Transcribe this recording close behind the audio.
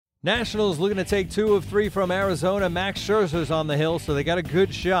Nationals looking to take 2 of 3 from Arizona. Max Scherzer's on the hill, so they got a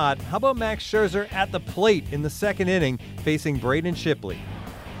good shot. How about Max Scherzer at the plate in the second inning, facing Braden Shipley?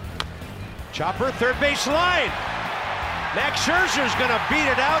 Chopper, third base line. Max Scherzer's going to beat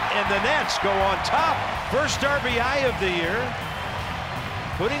it out, and the Nats go on top. First RBI of the year.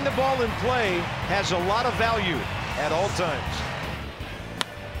 Putting the ball in play has a lot of value at all times.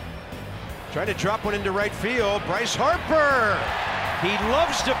 Trying to drop one into right field. Bryce Harper. He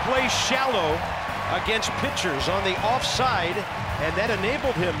loves to play shallow against pitchers on the offside, and that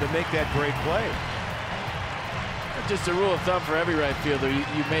enabled him to make that great play. Just a rule of thumb for every right fielder.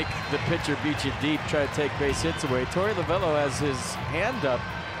 You make the pitcher beat you deep, try to take base hits away. Torey Lovullo has his hand up.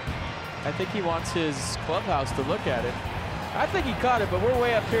 I think he wants his clubhouse to look at it. I think he caught it, but we're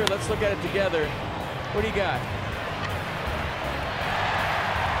way up here. Let's look at it together. What do you got?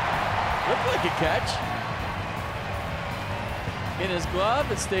 Looked like a catch. In his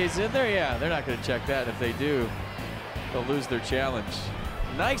glove, it stays in there. Yeah, they're not going to check that. If they do, they'll lose their challenge.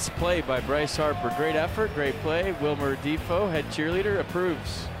 Nice play by Bryce Harper. Great effort, great play. Wilmer Defoe, head cheerleader,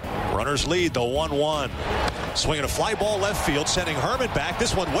 approves. Runners lead the 1-1. Swinging a fly ball left field, sending Herman back.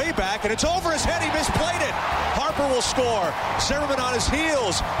 This one way back, and it's over his head. He misplayed it. Harper will score. Zimmerman on his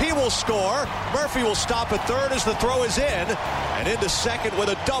heels. He will score. Murphy will stop at third as the throw is in. And into second with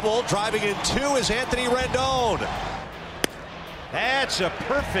a double. Driving in 2 is Anthony Rendon. That's a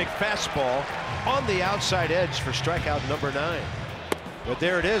perfect fastball on the outside edge for strikeout number 9. But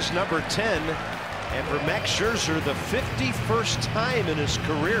there it is, number 10. And for Max Scherzer, the 51st time in his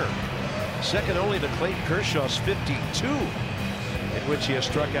career. Second only to Clayton Kershaw's 52, in which he has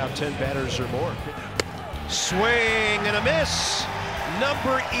struck out 10 batters or more. Swing and a miss.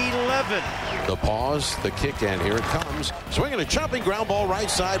 Number 11. The pause, the kick, and here it comes. Swinging a chopping ground ball right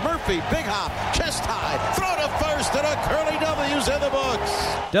side. Murphy, big hop, chest high, throw to first, and a curly W's in the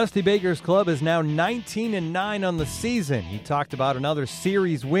books. Dusty Baker's club is now 19-9 on the season. He talked about another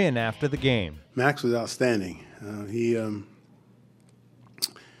series win after the game. Max was outstanding.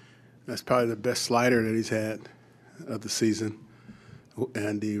 That's probably the best slider that he's had of the season,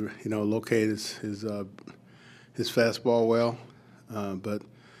 and he, located his fastball well. But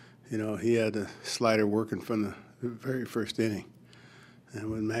he had the slider working from the very first inning,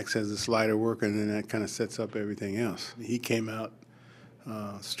 and when Max has the slider working, then that kind of sets up everything else. He came out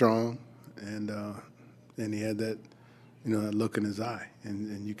strong, and he had that that look in his eye,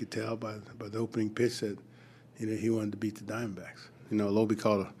 and you could tell by the opening pitch that he wanted to beat the Diamondbacks. Lobe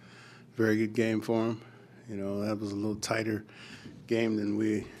called a very good game for him. That was a little tighter game than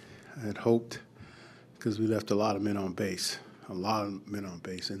we had hoped because we left a lot of men on base.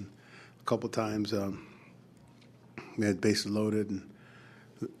 And a couple times we had bases loaded and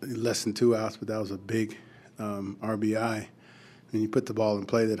less than 2 outs, but that was a big RBI. And you put the ball in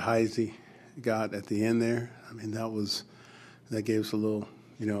play that Heisey got at the end there. I mean, that gave us a little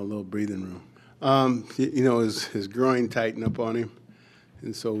breathing room. His groin tightened up on him,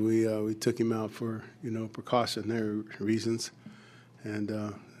 and so we took him out for precautionary reasons, and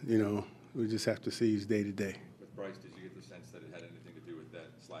we just have to see his day to day. With Bryce, did you get the sense that it had anything to do with that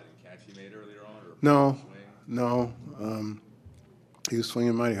sliding catch he made earlier on? No. He was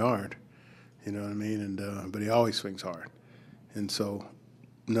swinging mighty hard, you know what I mean, and but he always swings hard, and so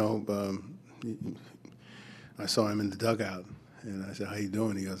I saw him in the dugout, and I said, "How you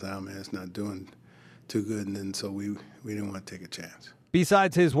doing?" He goes, "Oh man, it's not doing too good." And then so we didn't want to take a chance.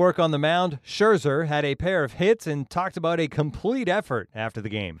 Besides his work on the mound, Scherzer had a pair of hits and talked about a complete effort after the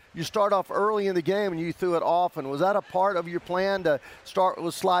game. You start off early in the game and you threw it often. Was that a part of your plan to start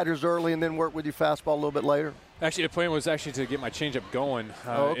with sliders early and then work with your fastball a little bit later? Actually, the plan was actually to get my changeup going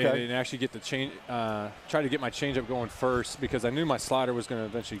and actually get the try to get my changeup going first because I knew my slider was going to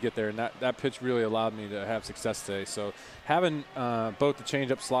eventually get there, and that pitch really allowed me to have success today. So having both the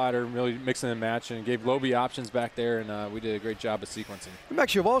changeup, slider, really mixing and matching, and gave Lobe options back there, and we did a great job of sequencing.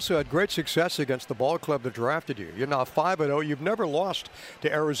 Max, you've also had great success against the ball club that drafted you. You're now 5-0. You've never lost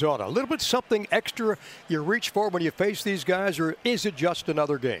to Arizona. A little bit something extra you reach for when you face these guys, or is it just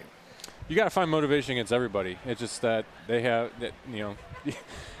another game? You got to find motivation against everybody. It's just that they have,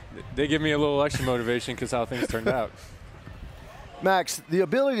 they give me a little extra motivation because how things turned out. Max, the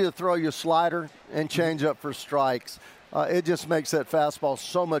ability to throw your slider and change up for strikes, it just makes that fastball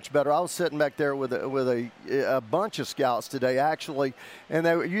so much better. I was sitting back there with a bunch of scouts today, actually,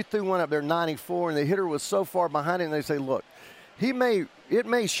 and you threw one up there 94, and the hitter was so far behind it, and they say, look, it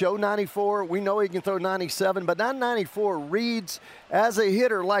may show 94. We know he can throw 97, but that 94 reads as a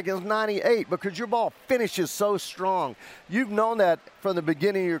hitter like it's 98 because your ball finishes so strong. You've known that from the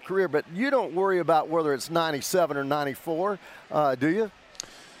beginning of your career, but you don't worry about whether it's 97 or 94, do you?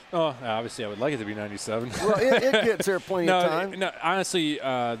 Oh, obviously, I would like it to be 97. Well, it gets there plenty of time. No, honestly,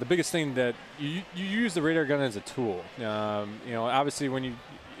 the biggest thing that you use the radar gun as a tool. Obviously, when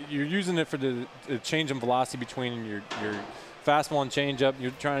you're using it for the change in velocity between your fastball and changeup,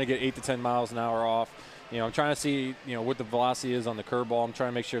 you're trying to get 8 to 10 miles an hour off. I'm trying to see, what the velocity is on the curveball. I'm trying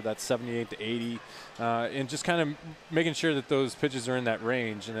to make sure that's 78 to 80, and just kind of making sure that those pitches are in that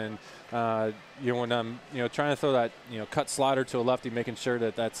range. And then, when I'm, trying to throw that, cut slider to a lefty, making sure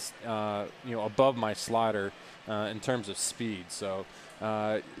that that's, above my slider in terms of speed. So,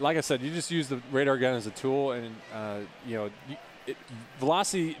 like I said, you just use the radar gun as a tool, and,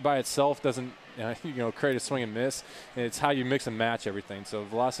 velocity by itself doesn't, create a swing and miss. It's how you mix and match everything. So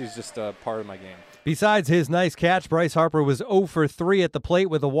velocity is just a part of my game. Besides his nice catch, Bryce Harper was 0 for 3 at the plate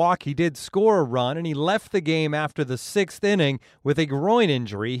with a walk. He did score a run, and he left the game after the 6th inning with a groin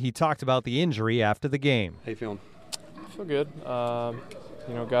injury. He talked about the injury after the game. How you feeling? I feel good. Got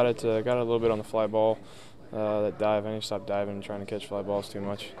it a little bit on the fly ball. That dive, I need to stop diving and trying to catch fly balls too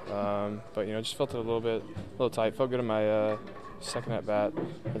much. But just felt it a little tight. Felt good in my second at bat,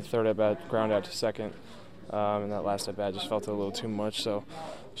 the third at bat, ground out to second. And that last at bat just felt it a little too much. So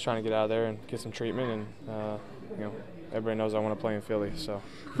I was trying to get out of there and get some treatment. And everybody knows I want to play in Philly, so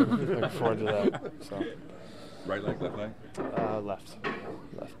looking forward to that. So. Right leg, left leg? Left.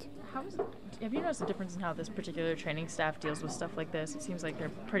 Have you noticed a difference in how this particular training staff deals with stuff like this? It seems like they're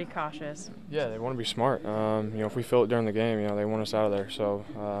pretty cautious. Yeah, they want to be smart. If we feel it during the game, they want us out of there. So,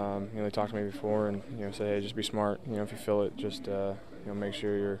 they talked to me before and, say, hey, just be smart. If you feel it, just, make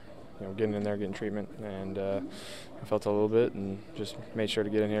sure you're, getting in there, getting treatment. And I felt it a little bit and just made sure to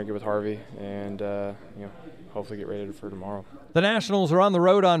get in here, get with Harvey, and, hopefully get ready for tomorrow. The Nationals are on the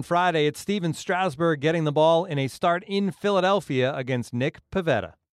road on Friday. It's Steven Strasburg getting the ball in a start in Philadelphia against Nick Pivetta.